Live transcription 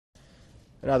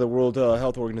Now, the World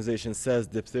Health Organization says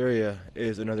diphtheria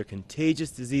is another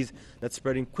contagious disease that's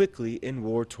spreading quickly in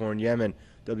war-torn Yemen.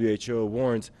 WHO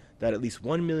warns that at least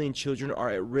 1 million children are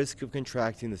at risk of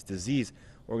contracting this disease.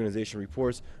 Organization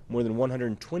reports more than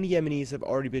 120 Yemenis have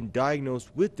already been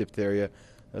diagnosed with diphtheria.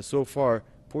 So far,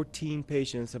 14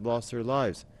 patients have lost their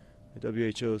lives. The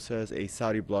WHO says a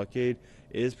Saudi blockade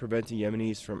is preventing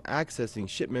Yemenis from accessing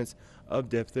shipments of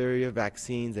diphtheria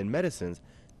vaccines and medicines.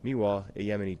 Meanwhile, a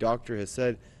Yemeni doctor has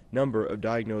said number of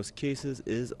diagnosed cases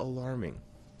is alarming.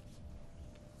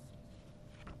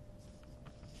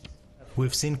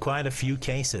 We've seen quite a few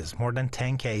cases, more than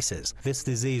 10 cases. This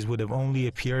disease would have only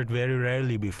appeared very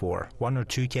rarely before, 1 or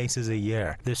 2 cases a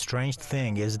year. The strange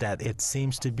thing is that it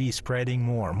seems to be spreading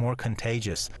more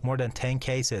contagious. More than 10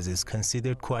 cases is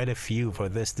considered quite a few for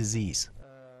this disease.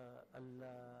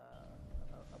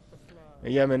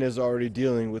 Yemen is already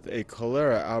dealing with a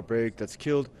cholera outbreak that's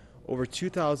killed over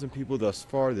 2,000 people thus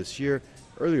far this year.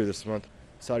 Earlier this month,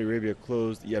 Saudi Arabia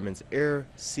closed Yemen's air,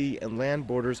 sea, and land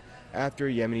borders after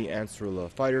Yemeni Ansarullah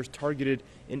fighters targeted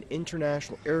an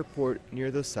international airport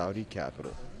near the Saudi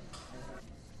capital.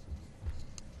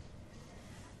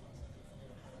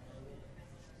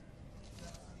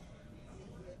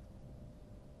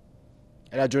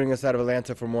 And now joining us out of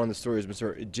Atlanta for more on the story is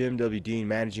Mr. Jim W. Dean,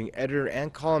 managing editor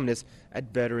and columnist at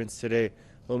Veterans Today.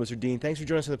 Hello, Mr. Dean. Thanks for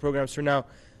joining us on the program, sir. Now,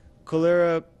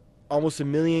 cholera, almost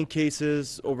 1 million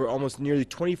cases, over almost nearly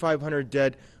 2,500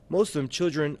 dead, most of them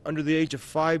children under the age of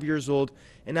 5 years old.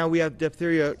 And now we have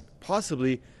diphtheria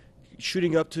possibly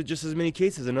shooting up to just as many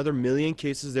cases, another 1 million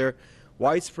cases there.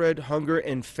 Widespread hunger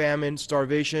and famine,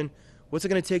 starvation. What's it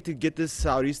going to take to get the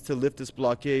Saudis to lift this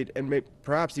blockade and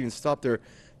perhaps even stop their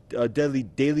deadly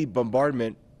daily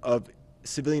bombardment of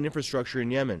civilian infrastructure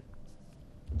in Yemen?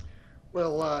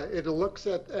 Well, it looks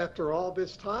after all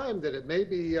this time that it may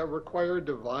be require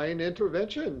divine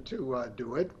intervention to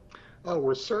do it.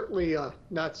 We're certainly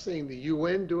not seeing the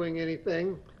UN doing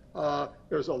anything.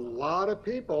 There's a lot of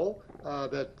people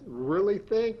that really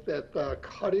think that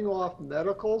cutting off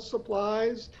medical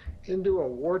supplies into a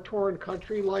war-torn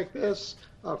country like this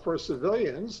for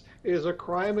civilians is a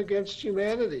crime against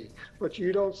humanity. But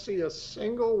you don't see a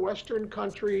single Western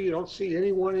country, you don't see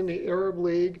anyone in the Arab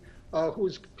League,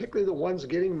 who's particularly the ones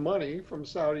getting money from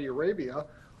Saudi Arabia,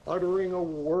 uttering a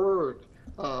word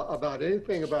about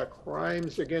anything about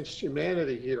crimes against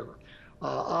humanity here.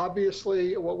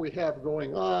 Obviously, what we have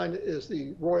going on is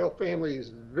the royal family is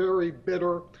very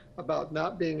bitter about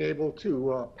not being able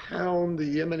to pound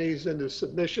the Yemenis into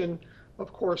submission.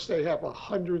 Of course, they have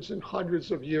hundreds and hundreds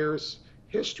of years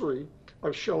history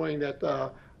of showing that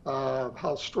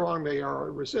how strong they are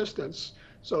at resistance.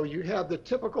 So you have the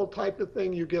typical type of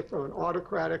thing you get from an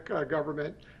autocratic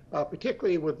government,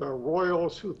 particularly with the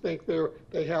royals who think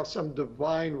they have some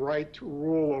divine right to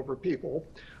rule over people,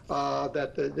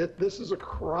 that this is a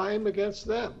crime against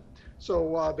them.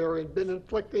 So they've been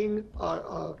inflicting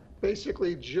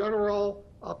basically general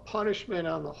punishment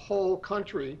on the whole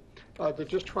country to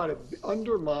just try to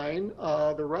undermine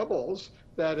the rebels,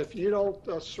 that if you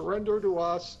don't surrender to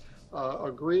us,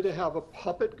 agree to have a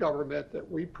puppet government that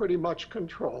we pretty much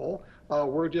control,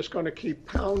 we're just going to keep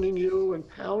pounding you and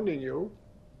pounding you.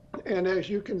 And as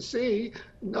you can see,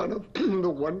 none of the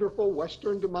wonderful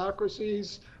Western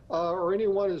democracies or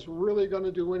anyone is really going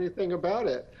to do anything about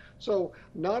it. So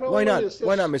not only is this—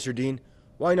 Why not, Mr. Dean?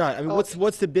 Why not? I mean,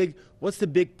 what's the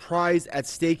big prize at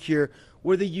stake here,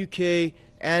 where the UK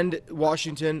and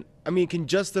Washington, I mean, can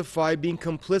justify being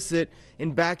complicit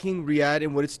in backing Riyadh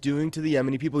and what it's doing to the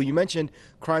Yemeni people? You mentioned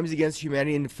crimes against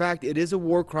humanity. In fact, it is a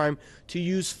war crime to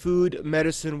use food,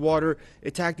 medicine, water,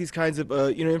 attack these kinds of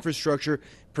infrastructure,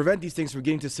 prevent these things from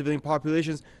getting to civilian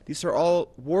populations. These are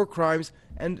all war crimes,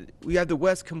 and we have the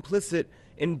West complicit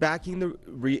in backing the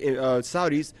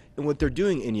Saudis and what they're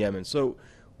doing in Yemen. So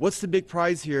what's the big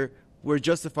prize here where it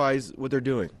justifies what they're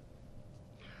doing?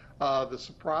 The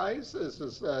surprise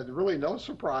is really no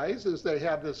surprise, is they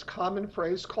have this common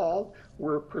phrase called,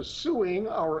 "we're pursuing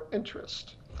our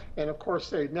interest." And of course,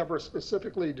 they never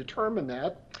specifically determine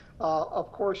that.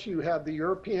 Of course, you have the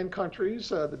European countries,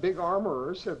 the big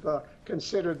armorers have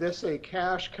considered this a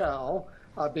cash cow,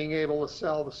 being able to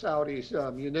sell the Saudis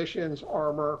munitions,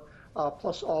 armor,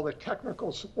 plus all the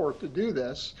technical support to do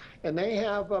this. And they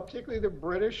have, particularly the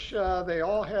British, they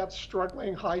all have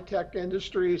struggling high-tech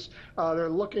industries. They're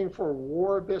looking for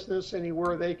war business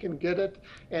anywhere they can get it.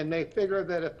 And they figure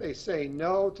that if they say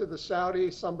no to the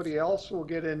Saudis, somebody else will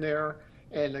get in there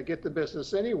and get the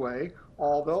business anyway.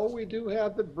 Although we do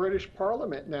have the British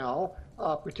Parliament now,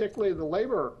 particularly the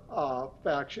Labour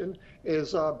faction,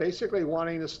 is basically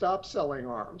wanting to stop selling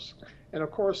arms. And of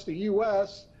course, the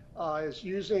U.S., is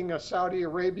using Saudi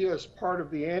Arabia as part of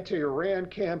the anti-Iran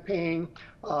campaign.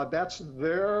 That's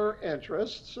their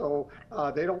interest, so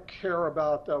they don't care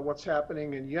about what's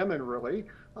happening in Yemen, really.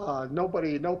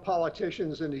 No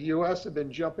politicians in the U.S. have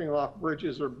been jumping off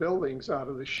bridges or buildings out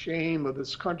of the shame of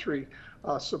this country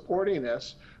supporting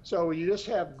this. So you just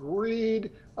have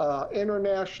greed,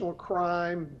 international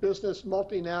crime, business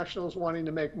multinationals wanting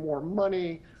to make more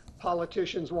money,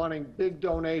 politicians wanting big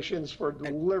donations for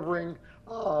delivering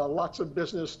lots of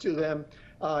business to them.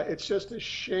 It's just a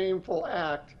shameful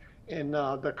act. And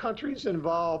the countries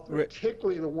involved,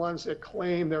 particularly the ones that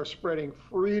claim they're spreading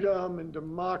freedom and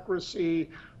democracy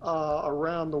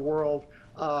around the world,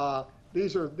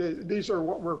 these are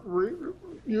what we're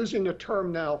using the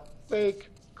term now, fake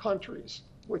countries,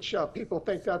 which people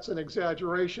think that's an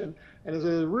exaggeration, and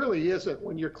it really isn't.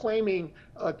 When you're claiming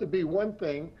to be one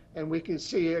thing, and we can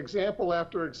see example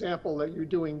after example that you're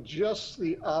doing just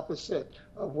the opposite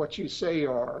of what you say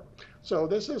you are. So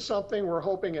this is something we're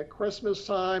hoping at Christmas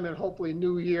time and hopefully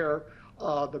New Year,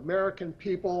 the American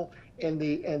people and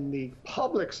the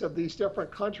publics of these different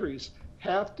countries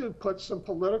have to put some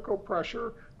political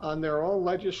pressure on their own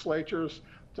legislatures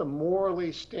to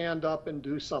morally stand up and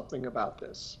do something about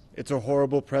this. It's a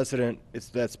horrible precedent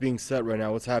that's being set right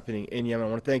now, what's happening in Yemen. I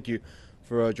want to thank you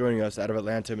for joining us out of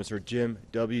Atlanta, Mr. Jim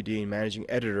W. Dean, Managing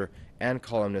Editor and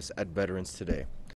columnist at Veterans Today.